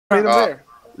Meet them there.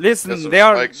 Listen, they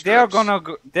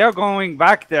are going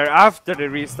back there after the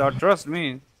restart. Trust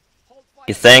me.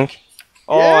 You think?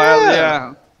 Oh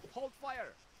yeah.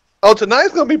 Oh,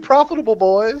 tonight's gonna be profitable,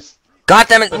 boys. God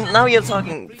damn it! Now you're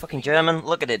talking fucking German.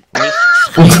 Look at it.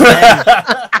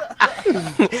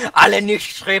 Alle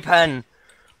nicht schreiben.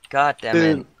 God damn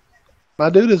it. My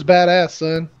dude is badass,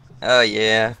 son. Oh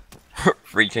yeah.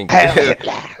 Reaching.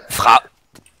 Frau.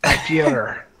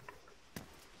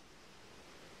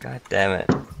 God damn it.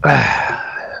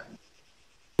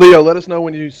 Leo, let us know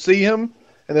when you see him,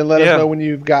 and then let us know when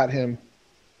you've got him.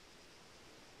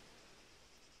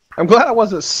 I'm glad I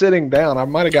wasn't sitting down. I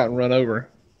might have gotten run over.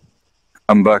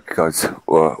 I'm back, guys.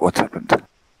 What happened?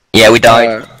 Yeah, we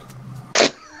died.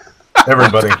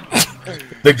 Everybody.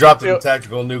 They dropped a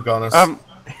tactical nuke on us.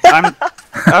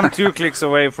 I'm 2 clicks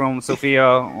away from Sophia.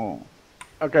 Oh.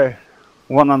 Okay.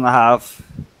 1.5.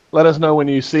 Let us know when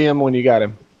you see him, when you got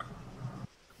him.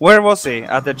 Where was he?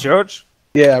 At the church?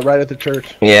 Yeah, right at the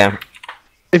church. Yeah.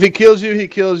 If he kills you, he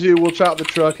kills you. We'll chop the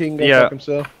truck. He can go fuck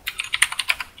himself.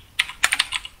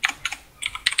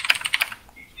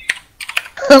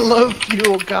 Low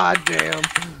fuel, goddamn.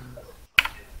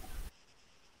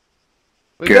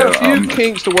 We got a few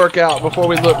kinks to work out before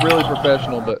we look really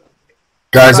professional, but...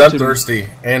 Guys, I'm thirsty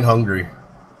and hungry.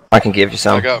 I can give you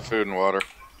some. I got food and water.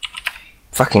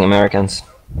 Fucking Americans.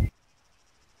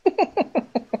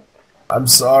 I'm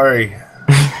sorry.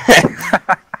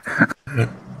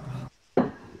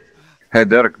 Hey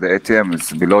Derek, the ATM is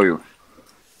below you.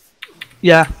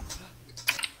 Yeah.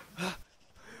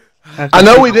 I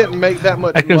know we didn't make that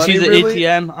much money, I can see the really,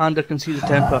 ATM and I can see the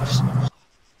 10 puffs.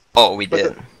 Oh, we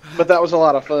did. But that was a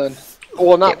lot of fun.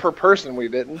 Well, not per person, we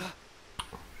didn't.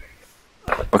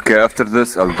 Okay, after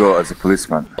this, I'll go as a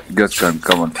policeman. You guys can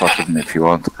come and fuck with me if you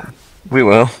want. We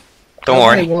will. Don't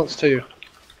worry. He wants to.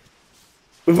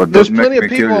 But there's plenty of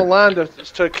people online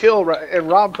to kill and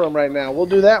rob from right now. We'll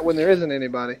do that when there isn't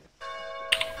anybody.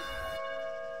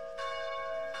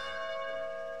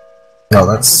 No,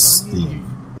 that's Steve.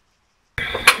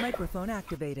 Microphone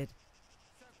activated.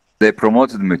 They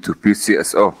promoted me to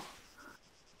PCSO.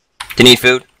 Do you need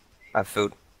food? I have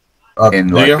food. In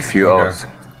like a few hours.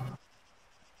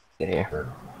 Get here.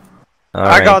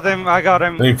 I got him. I got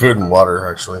him. I need food and water,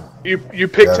 actually. You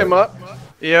picked him up?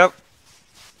 Yep.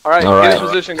 Alright, get in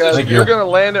position, guys. You're gonna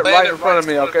land it right in front of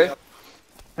me, okay?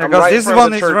 Because this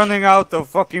one is running out of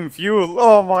fucking fuel.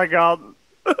 Oh my god.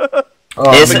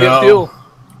 Is it? Fuel.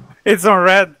 It's on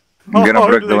red. I'm gonna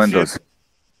break the windows.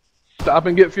 Stop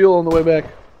and get fuel on the way back.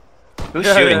 Who's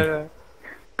shooting?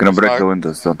 Gonna break the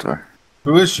windows, don't worry.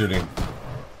 Who is shooting?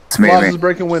 It's me, Boss is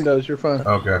breaking windows, you're fine.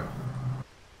 Okay.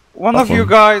 One of you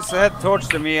guys head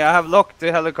towards me. I have locked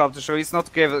the helicopter, so he's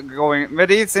not going. But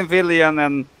he's civilian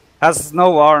and has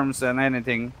no arms and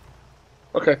anything.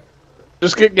 Okay.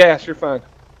 Just get gas, you're fine.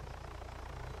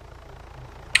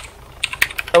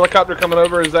 Helicopter coming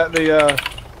over, is that the,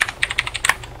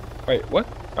 Wait, what?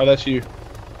 Oh, that's you.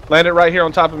 Land it right here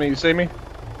on top of me, you see me?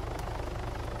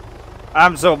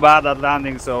 I'm so bad at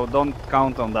landing, so don't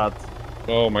count on that.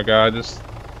 Oh my god, just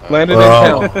land it in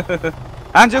town.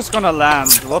 I'm just gonna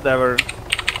land, whatever.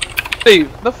 Steve,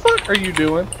 the fuck are you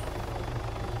doing?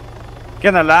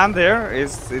 Can I land there?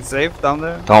 Is it safe down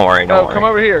there? Don't worry, don't worry. Come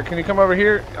over here. Can you come over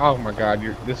here? Oh my god,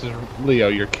 this is Leo,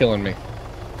 you're killing me.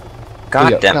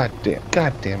 God Leo, damn.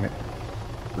 God damn it.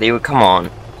 Leo, come on.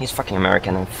 He's fucking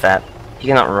American and fat. He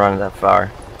cannot run that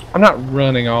far. I'm not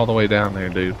running all the way down there,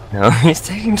 dude. No, he's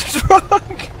taking the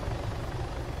truck.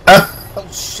 Oh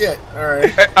shit! All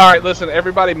right. All right, listen,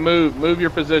 everybody, move your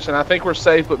position. I think we're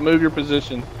safe, but move your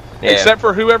position. Yeah. Except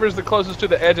for whoever's the closest to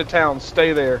the edge of town,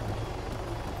 stay there.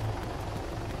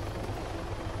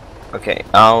 Okay,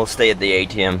 I'll stay at the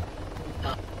ATM.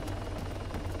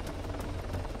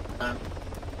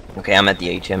 Okay, I'm at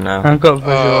the ATM now. I've got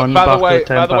visual on the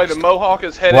by the way, the Mohawk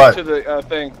is headed to the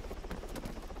thing.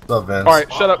 What's up, Vince? All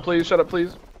right, shut up, please. Shut up,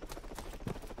 please.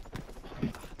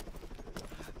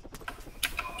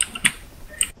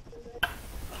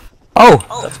 Oh,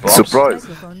 that's surprise!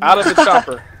 Out of the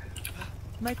chopper.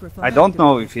 I don't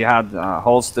know if he had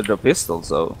holstered a pistol,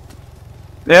 so.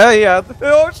 Yeah, he had.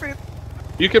 Oh shit!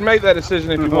 You can make that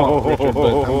decision if you want, Richard,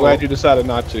 but I'm glad you decided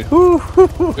not to. Who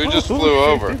just flew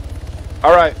over?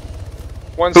 All right,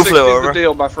 160 is the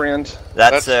deal, my friend.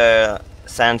 That's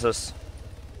Santos.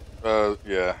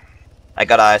 Yeah. I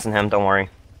got eyes on him. Don't worry.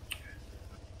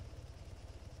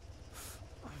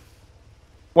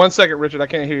 1 second, Richard. I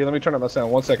can't hear you. Let me turn up my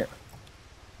sound. 1 second.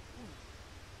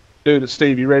 Dude, it's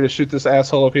Steve. You ready to shoot this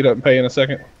asshole if he doesn't pay in a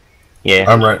second? Yeah.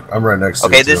 I'm right next to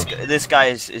you. Okay, this guy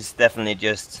is definitely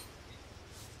just.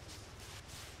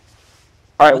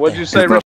 All right, what'd you say, Richard?